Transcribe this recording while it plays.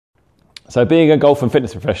So being a golf and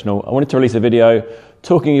fitness professional, I wanted to release a video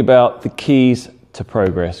talking about the keys to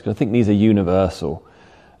progress, because I think these are universal.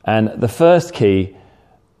 And the first key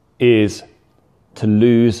is to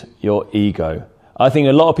lose your ego. I think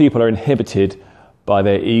a lot of people are inhibited by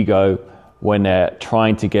their ego when they're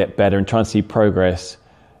trying to get better and trying to see progress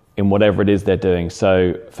in whatever it is they're doing.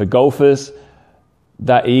 So for golfers,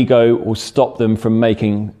 that ego will stop them from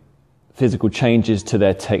making physical changes to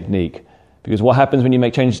their technique. Because what happens when you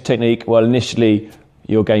make changes to technique? Well, initially,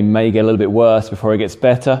 your game may get a little bit worse before it gets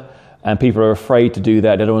better, and people are afraid to do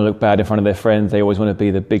that. They don't want to look bad in front of their friends. They always want to be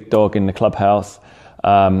the big dog in the clubhouse.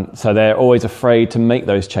 So they're always afraid to make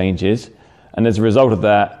those changes. And as a result of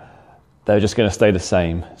that, they're just going to stay the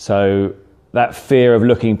same. So that fear of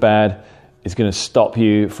looking bad is going to stop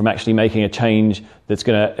you from actually making a change that's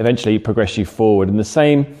going to eventually progress you forward. And the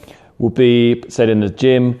same will be said in the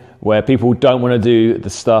gym, where people don't want to do the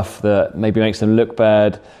stuff that maybe makes them look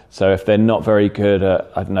bad. So if they're not very good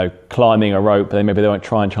at, I don't know, climbing a rope, then maybe they won't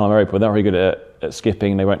try and climb a rope, or they're not very good at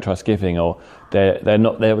skipping, they won't try skipping, or they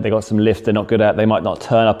got some lift they're not good at, they might not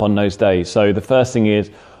turn up on those days. So the first thing is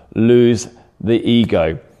lose the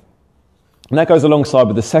ego. And that goes alongside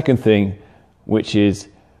with the second thing, which is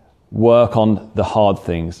work on the hard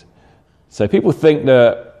things. So people think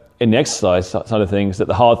that in the exercise side of things, that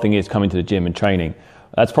the hard thing is coming to the gym and training.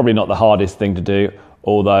 That's probably not the hardest thing to do,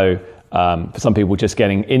 although for some people just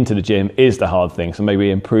getting into the gym is the hard thing. So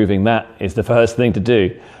maybe improving that is the first thing to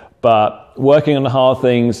do. But working on the hard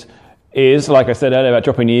things is, like I said earlier, about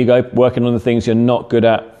dropping the ego, working on the things you're not good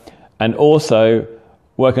at, and also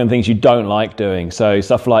working on things you don't like doing. So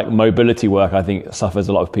stuff like mobility work, I think, suffers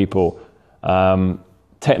a lot of people.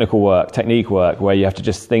 Technical work, technique work, where you have to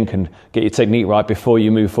just think and get your technique right before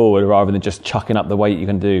you move forward, rather than just chucking up the weight you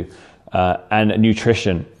can do. And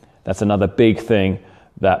nutrition, that's another big thing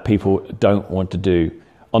that people don't want to do.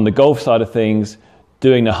 On the golf side of things,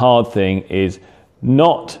 doing the hard thing is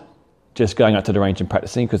not just going out to the range and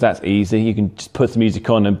practicing, because that's easy. You can just put some music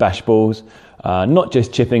on and bash balls. Not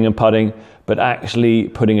just chipping and putting, but actually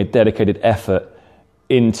putting a dedicated effort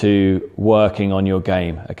into working on your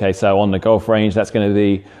game. Okay, so on the golf range, that's going to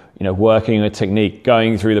be, working a technique,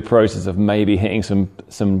 going through the process of maybe hitting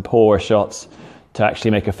some poorer shots to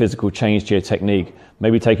actually make a physical change to your technique.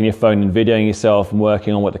 Maybe taking your phone and videoing yourself and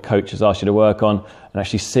working on what the coach has asked you to work on, and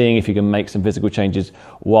actually seeing if you can make some physical changes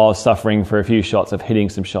while suffering for a few shots of hitting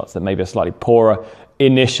some shots that maybe are slightly poorer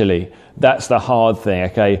initially. That's the hard thing,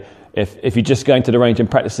 okay? If you're just going to the range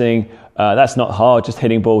and practicing, that's not hard. Just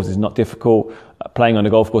hitting balls is not difficult. Playing on the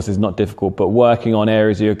golf course is not difficult, but working on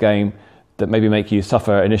areas of your game that maybe make you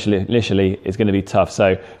suffer initially is going to be tough.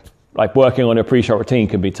 So like working on a pre-shot routine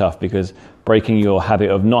can be tough, because breaking your habit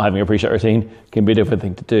of not having a pre-shot routine can be a difficult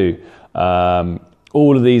thing to do.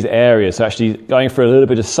 All of these areas, so actually going through a little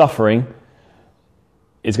bit of suffering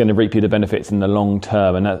is going to reap you the benefits in the long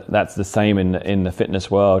term. And that's the same in the fitness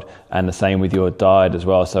world, and the same with your diet as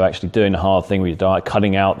well. So actually doing the hard thing with your diet,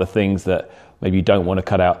 cutting out the things that maybe you don't want to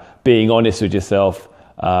cut out, being honest with yourself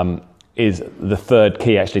is the third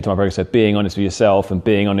key actually to my progress. So being honest with yourself and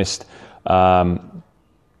being honest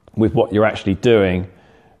with what you're actually doing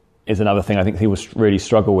is another thing I think people really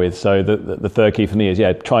struggle with. So the third key for me is,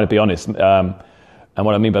 trying to be honest. And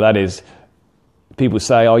what I mean by that is, people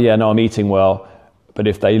say, oh yeah, no, I'm eating well. But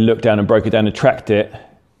if they look down and broke it down and tracked it,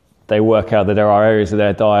 they work out that there are areas of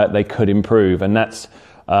their diet they could improve. And that's,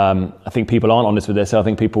 I think people aren't honest with themselves. I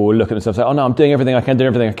think people will look at themselves and say, oh no, I'm doing everything I can, doing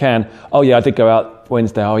everything I can. Oh yeah, I did go out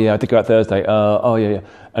Wednesday. Oh yeah, I did go out Thursday. Oh yeah.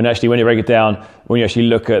 And actually when you break it down, when you actually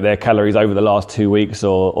look at their calories over the last 2 weeks,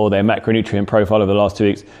 or their macronutrient profile over the last 2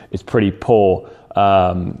 weeks, it's pretty poor.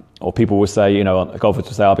 Or people will say, golfers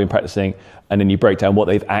will say, I've been practicing, and then you break down what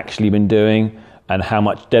they've actually been doing and how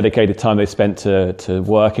much dedicated time they spent to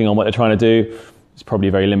working on what they're trying to do. It's probably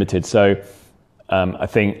very limited. So I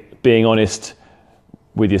think being honest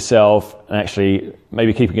with yourself, and actually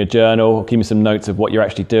maybe keeping a journal, keeping some notes of what you're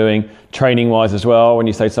actually doing, training wise as well. When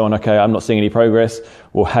you say to someone, okay, I'm not seeing any progress,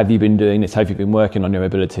 well, have you been doing this? Have you been working on your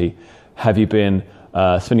ability? Have you been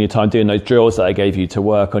spending your time doing those drills that I gave you to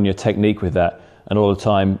work on your technique with that? And all the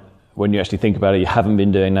time, when you actually think about it, you haven't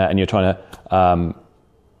been doing that, and you're trying to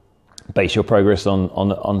base your progress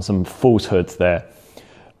on some falsehoods there.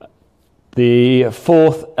 The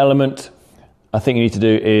fourth element I think you need to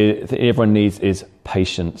do is, everyone needs, is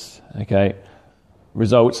patience. Okay,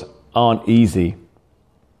 results aren't easy,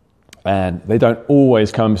 and they don't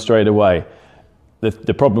always come straight away.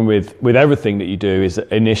 The problem with everything that you do is that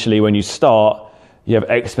initially when you start, you have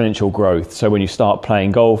exponential growth. So when you start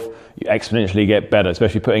playing golf, you exponentially get better,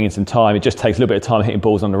 especially putting in some time. It just takes a little bit of time hitting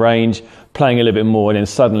balls on the range, playing a little bit more, and then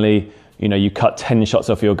suddenly, you cut 10 shots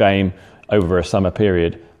off your game over a summer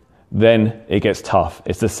period, then it gets tough.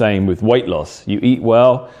 It's the same with weight loss. You eat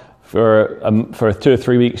well, for 2 or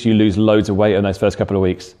 3 weeks, you lose loads of weight in those first couple of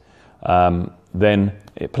weeks. Then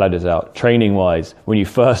it plateaus out. Training wise, when you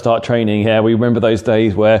first start training, we remember those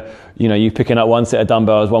days where, you're picking up one set of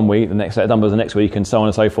dumbbells one week, the next set of dumbbells the next week, and so on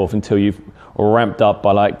and so forth, until you've ramped up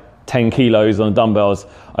by like 10 kilos on dumbbells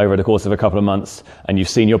over the course of a couple of months, and you've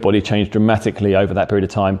seen your body change dramatically over that period of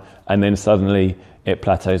time, and then suddenly it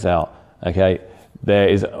plateaus out. Okay, there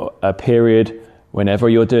is a period whenever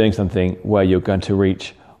you're doing something where you're going to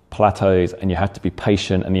reach plateaus, and you have to be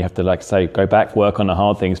patient, and you have to, like say, go back, work on the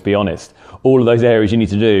hard things, be honest. All of those areas you need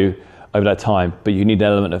to do over that time, but you need an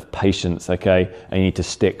element of patience, okay? And you need to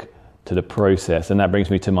stick to the process. And that brings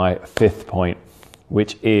me to my 5th point,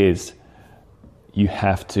 which is you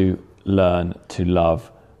have to learn to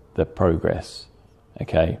love the progress,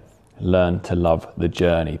 okay? Learn to love the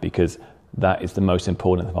journey, because that is the most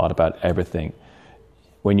important part about everything.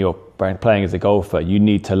 When you're playing as a golfer, you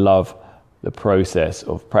need to love the process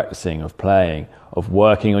of practicing, of playing, of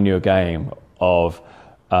working on your game, of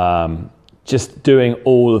just doing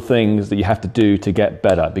all the things that you have to do to get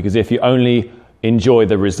better. Because if you only enjoy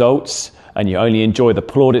the results and you only enjoy the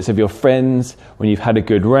plaudits of your friends when you've had a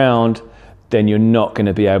good round, then you're not going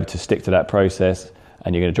to be able to stick to that process,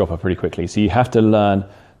 and you're going to drop off pretty quickly. So you have to learn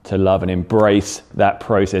to love and embrace that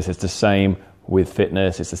process. It's the same with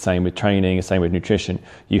fitness, it's the same with training, it's the same with nutrition.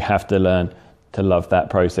 You have to learn to love that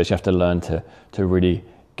process. You have to learn to really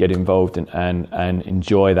get involved and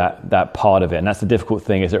enjoy that part of it. And that's the difficult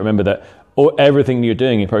thing, is that remember that everything you're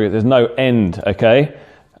doing in progress, there's no end, okay?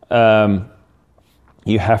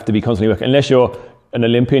 You have to be constantly working. Unless you're an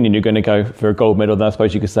Olympian and you're going to go for a gold medal, then I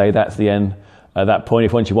suppose you could say that's the end at that point,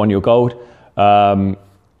 if once you won your gold.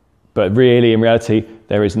 But really, in reality,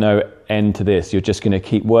 there is no end to this. You're just going to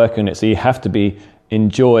keep working on it. So you have to be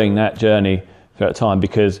enjoying that journey throughout time,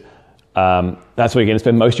 because that's what you're going to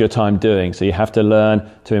spend most of your time doing. So you have to learn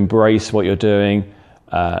to embrace what you're doing,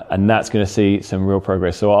 and that's going to see some real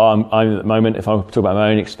progress. So I'm at the moment, if I talk about my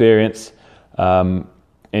own experience,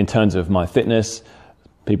 in terms of my fitness,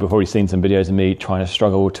 people have already seen some videos of me trying to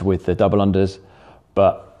struggle with the double unders,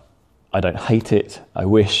 but I don't hate it. I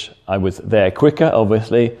wish I was there quicker,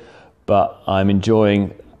 obviously, but I'm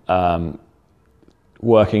enjoying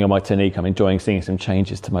working on my technique. I'm enjoying seeing some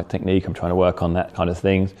changes to my technique. I'm trying to work on that kind of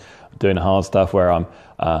things. I'm doing the hard stuff where I'm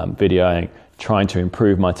videoing, trying to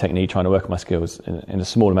improve my technique, trying to work on my skills in a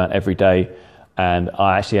small amount every day. And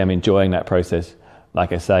I actually am enjoying that process.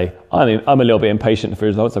 Like I say, I'm a little bit impatient for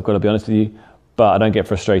results, I've got to be honest with you, but I don't get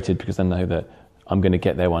frustrated, because I know that I'm going to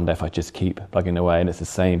get there one day if I just keep plugging away. And it's the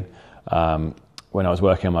same when I was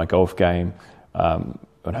working on my golf game,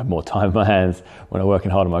 when I have more time on my hands, when I'm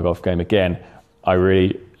working hard on my golf game again, I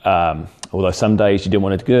really, although some days you didn't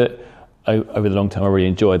want to do it, over the long term I really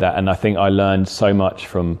enjoyed that. And I think I learned so much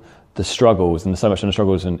from the struggles, and so much from the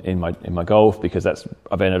struggles in my golf, because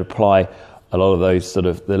I've been able to apply a lot of those sort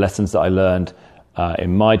of the lessons that I learned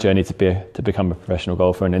in my journey to become a professional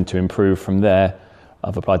golfer, and then to improve from there.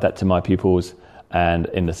 I've applied that to my pupils, and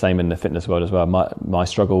in the same in the fitness world as well. My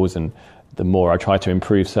struggles, and the more I try to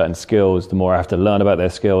improve certain skills, the more I have to learn about their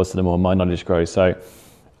skills, so the more my knowledge grows. So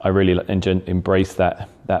I really embrace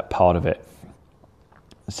that part of it.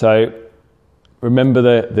 So remember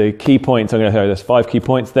the key points. I'm going to show you there's 5 key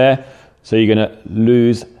points there. So you're going to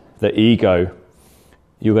lose the ego.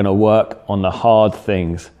 You're going to work on the hard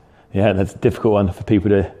things. Yeah, that's a difficult one for people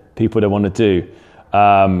to want to do.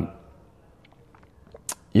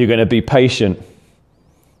 You're going to be patient.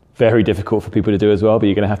 Very difficult for people to do as well, but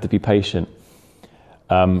you're going to have to be patient.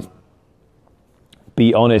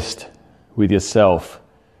 Be honest with yourself.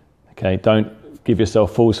 Okay, don't give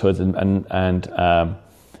yourself falsehoods, and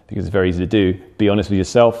because it's very easy to do. Be honest with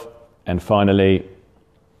yourself. And finally,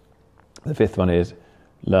 the 5th one is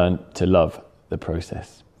learn to love the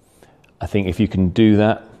process. I think if you can do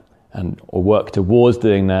that, or work towards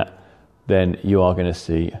doing that, then you are going to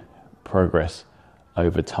see progress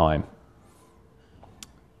over time.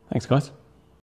 Thanks, guys.